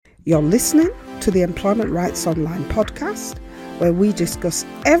You're listening to the Employment Rights Online podcast, where we discuss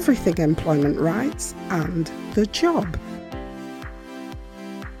everything employment rights and the job.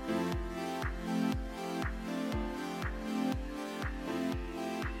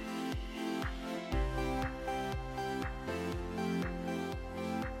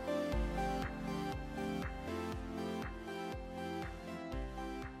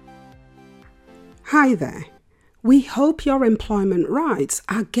 Hi there. We hope your employment rights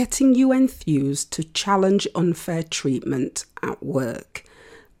are getting you enthused to challenge unfair treatment at work.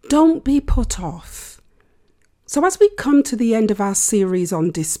 Don't be put off. So as we come to the end of our series on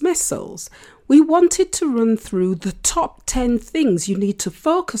dismissals, we wanted to run through the top 10 things you need to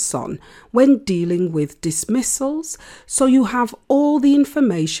focus on when dealing with dismissals, so you have all the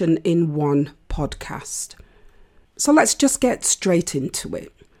information in one podcast. So let's just get straight into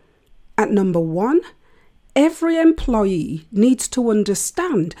it. At number 1, every employee needs to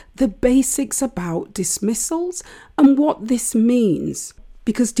understand the basics about dismissals and what this means,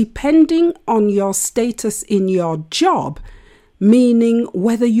 because depending on your status in your job, meaning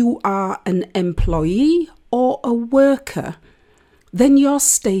whether you are an employee or a worker, then your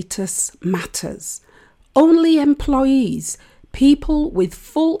status matters. Only employees, people with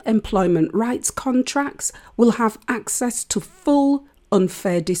full employment rights contracts, will have access to full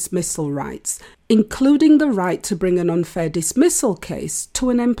unfair dismissal rights, including the right to bring an unfair dismissal case to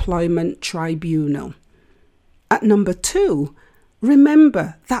an employment tribunal. At number 2,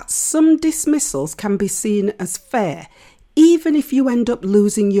 remember that some dismissals can be seen as fair, even if you end up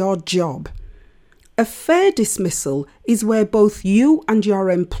losing your job. A fair dismissal is where both you and your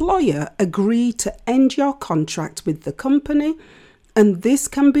employer agree to end your contract with the company, and this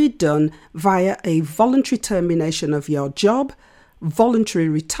can be done via a voluntary termination of your job, voluntary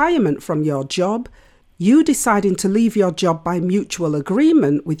retirement from your job, you deciding to leave your job by mutual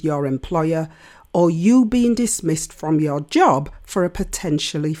agreement with your employer, or you being dismissed from your job for a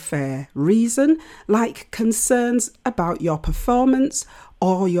potentially fair reason, like concerns about your performance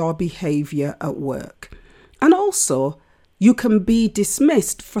or your behaviour at work. And also, you can be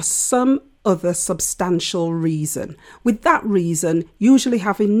dismissed for some other substantial reason, with that reason usually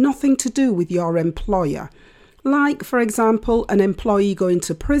having nothing to do with your employer. Like, for example, an employee going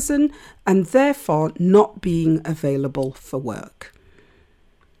to prison and therefore not being available for work.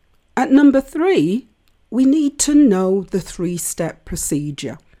 At number 3, we need to know the 3-step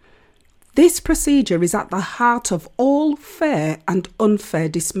procedure. This procedure is at the heart of all fair and unfair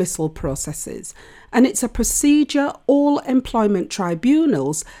dismissal processes, and it's a procedure all employment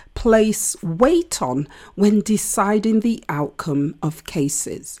tribunals place weight on when deciding the outcome of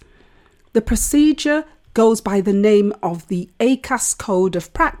cases. The procedure goes by the name of the ACAS Code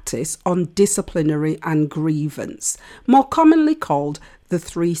of Practice on Disciplinary and Grievance, more commonly called the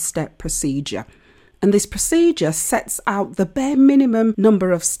 3-step procedure. And this procedure sets out the bare minimum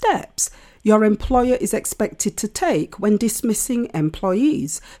number of steps your employer is expected to take when dismissing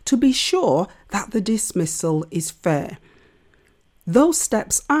employees to be sure that the dismissal is fair. Those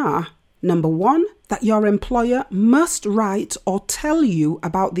steps are: number 1, that your employer must write or tell you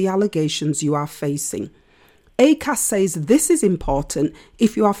about the allegations you are facing. ACAS says this is important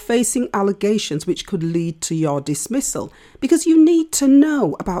if you are facing allegations which could lead to your dismissal, because you need to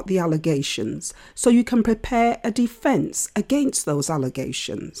know about the allegations so you can prepare a defence against those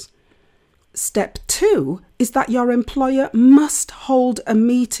allegations. Step 2 is that your employer must hold a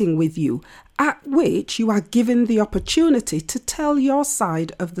meeting with you at which you are given the opportunity to tell your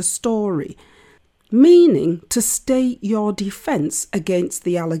side of the story, meaning to state your defence against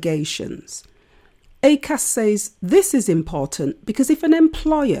the allegations. ACAS says this is important because if an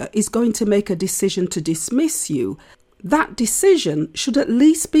employer is going to make a decision to dismiss you, that decision should at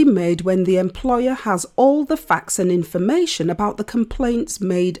least be made when the employer has all the facts and information about the complaints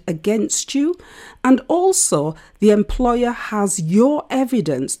made against you, and also the employer has your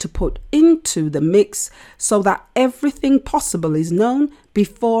evidence to put into the mix so that everything possible is known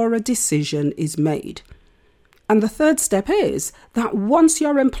before a decision is made. And the 3rd step is that once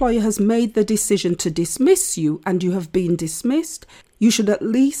your employer has made the decision to dismiss you and you have been dismissed, you should at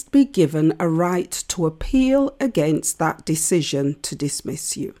least be given a right to appeal against that decision to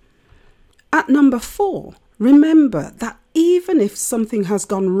dismiss you. At number 4, remember that even if something has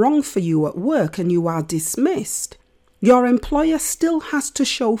gone wrong for you at work and you are dismissed, your employer still has to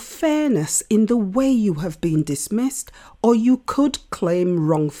show fairness in the way you have been dismissed, or you could claim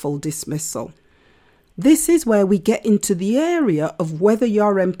wrongful dismissal. This is where we get into the area of whether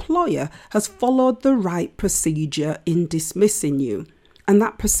your employer has followed the right procedure in dismissing you. And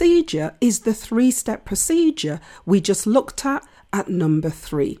that procedure is the 3-step procedure we just looked at number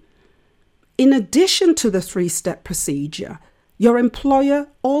 3. In addition to the 3-step procedure, your employer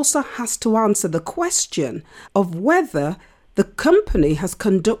also has to answer the question of whether the company has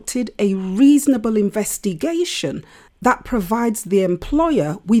conducted a reasonable investigation that provides the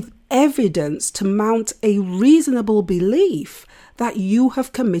employer with evidence to mount a reasonable belief that you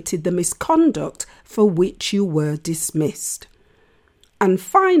have committed the misconduct for which you were dismissed. And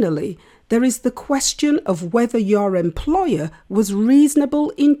finally, there is the question of whether your employer was reasonable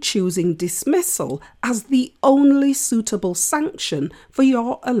in choosing dismissal as the only suitable sanction for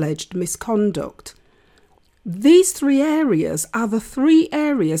your alleged misconduct. These 3 areas are the 3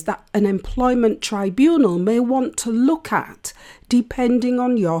 areas that an employment tribunal may want to look at depending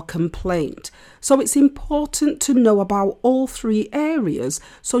on your complaint. So it's important to know about all 3 areas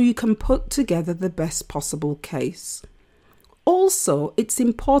so you can put together the best possible case. Also, it's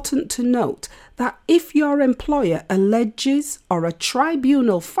important to note that if your employer alleges or a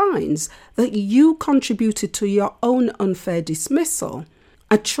tribunal finds that you contributed to your own unfair dismissal,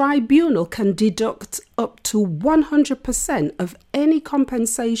 a tribunal can deduct up to 100% of any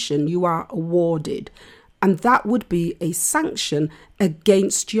compensation you are awarded, and that would be a sanction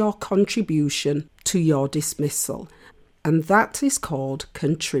against your contribution to your dismissal, and that is called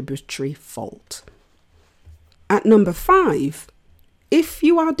contributory fault. At number 5, if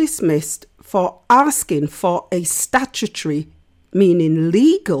you are dismissed for asking for a statutory, meaning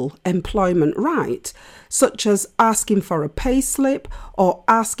legal, employment right, such as asking for a payslip or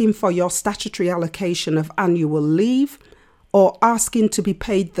asking for your statutory allocation of annual leave or asking to be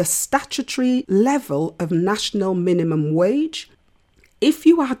paid the statutory level of national minimum wage, if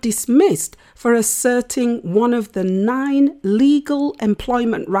you are dismissed for asserting one of the 9 legal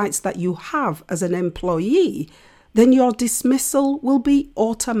employment rights that you have as an employee, then your dismissal will be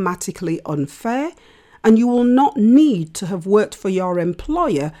automatically unfair and you will not need to have worked for your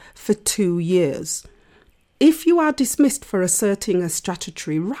employer for 2 years. If you are dismissed for asserting a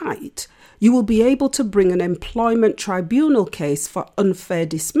statutory right, you will be able to bring an employment tribunal case for unfair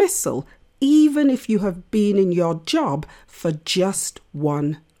dismissal, even if you have been in your job for just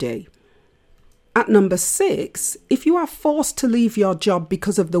 1 day. At number 6, if you are forced to leave your job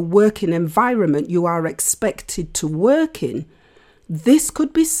because of the working environment you are expected to work in, this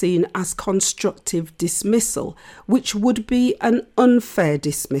could be seen as constructive dismissal, which would be an unfair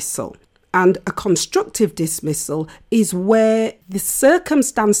dismissal. And a constructive dismissal is where the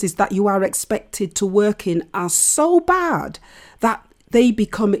circumstances that you are expected to work in are so bad that they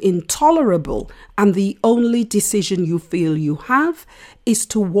become intolerable, and the only decision you feel you have is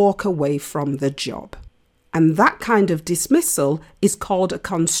to walk away from the job. And that kind of dismissal is called a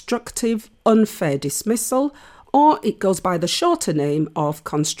constructive unfair dismissal, or it goes by the shorter name of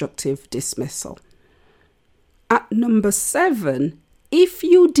constructive dismissal. At number 7, if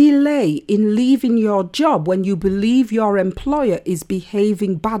you delay in leaving your job when you believe your employer is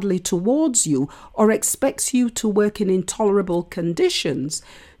behaving badly towards you or expects you to work in intolerable conditions,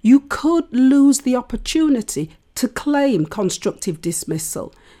 you could lose the opportunity to claim constructive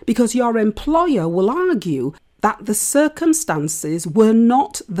dismissal because your employer will argue that the circumstances were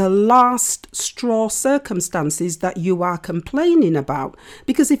not the last straw circumstances that you are complaining about,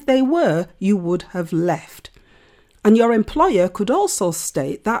 because if they were, you would have left. And your employer could also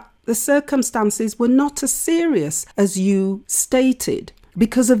state that the circumstances were not as serious as you stated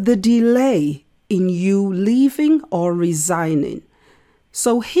because of the delay in you leaving or resigning.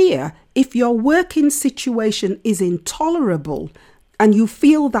 So here, if your working situation is intolerable and you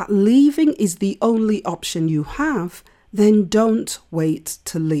feel that leaving is the only option you have, then don't wait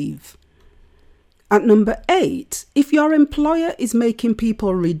to leave. At number 8, if your employer is making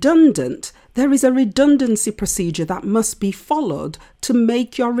people redundant, there is a redundancy procedure that must be followed to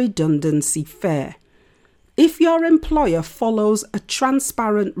make your redundancy fair. If your employer follows a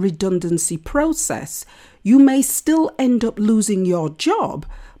transparent redundancy process, you may still end up losing your job,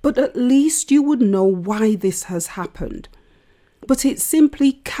 but at least you would know why this has happened. But it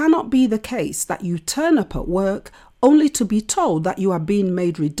simply cannot be the case that you turn up at work only to be told that you are being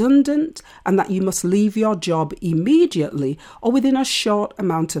made redundant and that you must leave your job immediately or within a short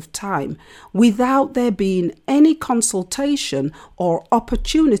amount of time without there being any consultation or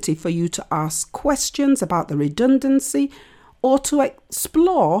opportunity for you to ask questions about the redundancy or to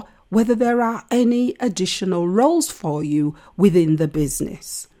explore whether there are any additional roles for you within the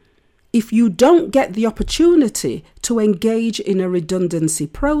business. If you don't get the opportunity to engage in a redundancy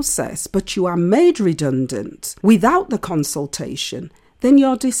process, but you are made redundant without the consultation, then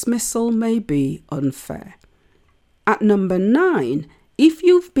your dismissal may be unfair. At number 9, If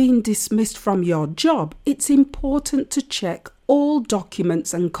you've been dismissed from your job, it's important to check all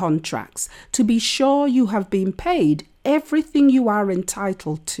documents and contracts to be sure you have been paid everything you are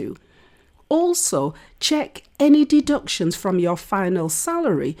entitled to. Also, check any deductions from your final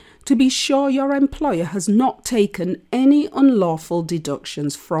salary to be sure your employer has not taken any unlawful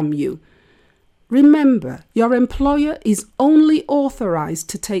deductions from you. Remember, your employer is only authorised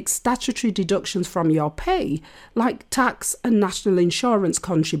to take statutory deductions from your pay, like tax and national insurance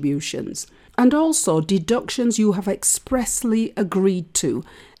contributions, and also deductions you have expressly agreed to.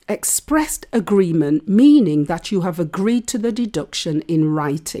 Expressed agreement meaning that you have agreed to the deduction in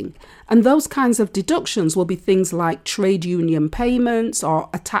writing. And those kinds of deductions will be things like trade union payments or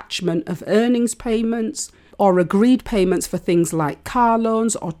attachment of earnings payments, or agreed payments for things like car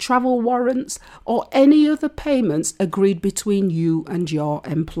loans or travel warrants, or any other payments agreed between you and your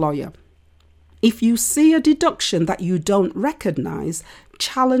employer. If you see a deduction that you don't recognise,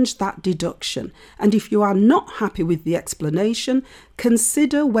 challenge that deduction. And if you are not happy with the explanation,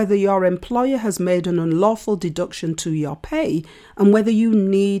 consider whether your employer has made an unlawful deduction to your pay and whether you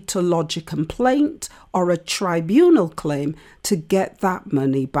need to lodge a complaint or a tribunal claim to get that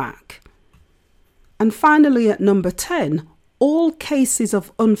money back. And finally, at number 10, all cases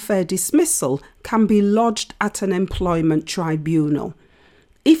of unfair dismissal can be lodged at an employment tribunal.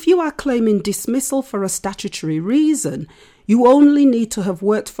 If you are claiming dismissal for a statutory reason, you only need to have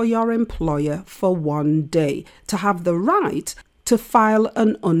worked for your employer for 1 day to have the right to file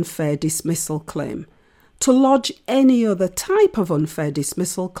an unfair dismissal claim. To lodge any other type of unfair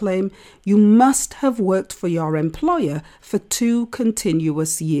dismissal claim, you must have worked for your employer for 2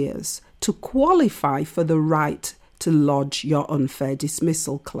 continuous years to qualify for the right to lodge your unfair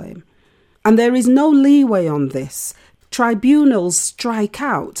dismissal claim. And there is no leeway on this. Tribunals strike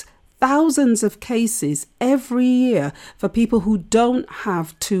out thousands of cases every year for people who don't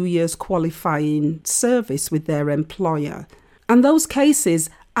have 2 years qualifying service with their employer. And those cases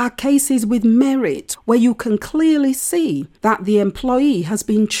are cases with merit, where you can clearly see that the employee has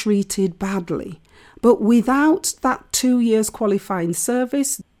been treated badly. But without that 2 years qualifying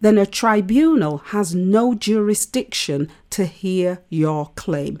service, then a tribunal has no jurisdiction to hear your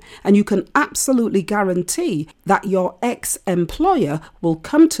claim. And you can absolutely guarantee that your ex-employer will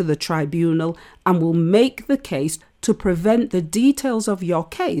come to the tribunal and will make the case to prevent the details of your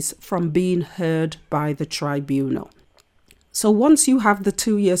case from being heard by the tribunal. So once you have the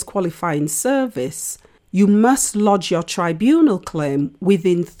 2 years qualifying service, you must lodge your tribunal claim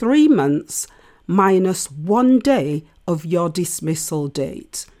within 3 months minus 1 day of your dismissal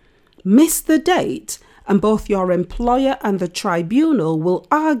date. Miss the date and both your employer and the tribunal will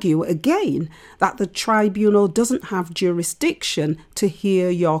argue again that the tribunal doesn't have jurisdiction to hear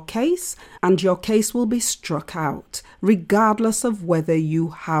your case, and your case will be struck out, regardless of whether you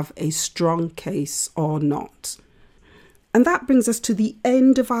have a strong case or not. And that brings us to the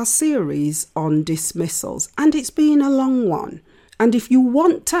end of our series on dismissals, and it's been a long one. And if you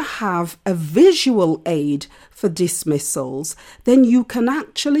want to have a visual aid for dismissals, then you can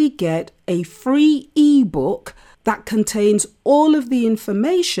actually get a free ebook that contains all of the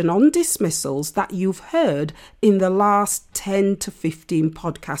information on dismissals that you've heard in the last 10 to 15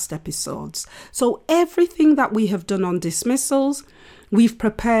 podcast episodes. So everything that we have done on dismissals, we've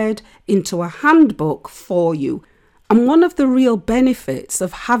prepared into a handbook for you. And one of the real benefits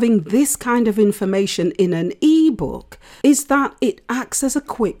of having this kind of information in an ebook is that it acts as a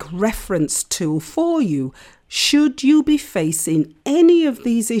quick reference tool for you should you be facing any of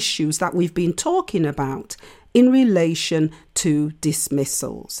these issues that we've been talking about in relation to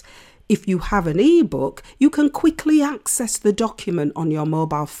dismissals. If you have an ebook, you can quickly access the document on your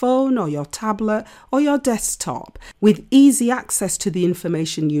mobile phone or your tablet or your desktop with easy access to the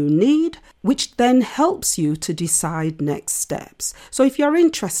information you need, which then helps you to decide next steps. So if you're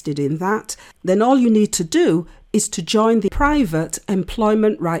interested in that, then all you need to do is to join the private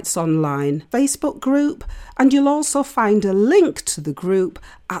Employment Rights Online Facebook group, and you'll also find a link to the group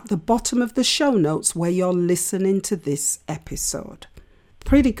at the bottom of the show notes where you're listening to this episode.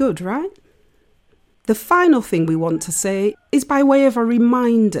 Pretty good, right? The final thing we want to say is by way of a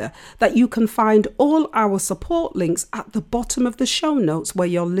reminder that you can find all our support links at the bottom of the show notes where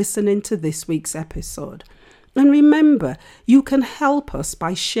you're listening to this week's episode. And remember, you can help us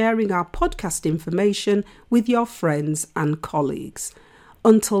by sharing our podcast information with your friends and colleagues.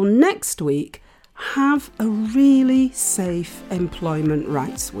 Until next week, have a really safe Employment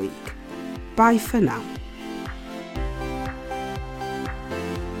Rights Week. Bye for now.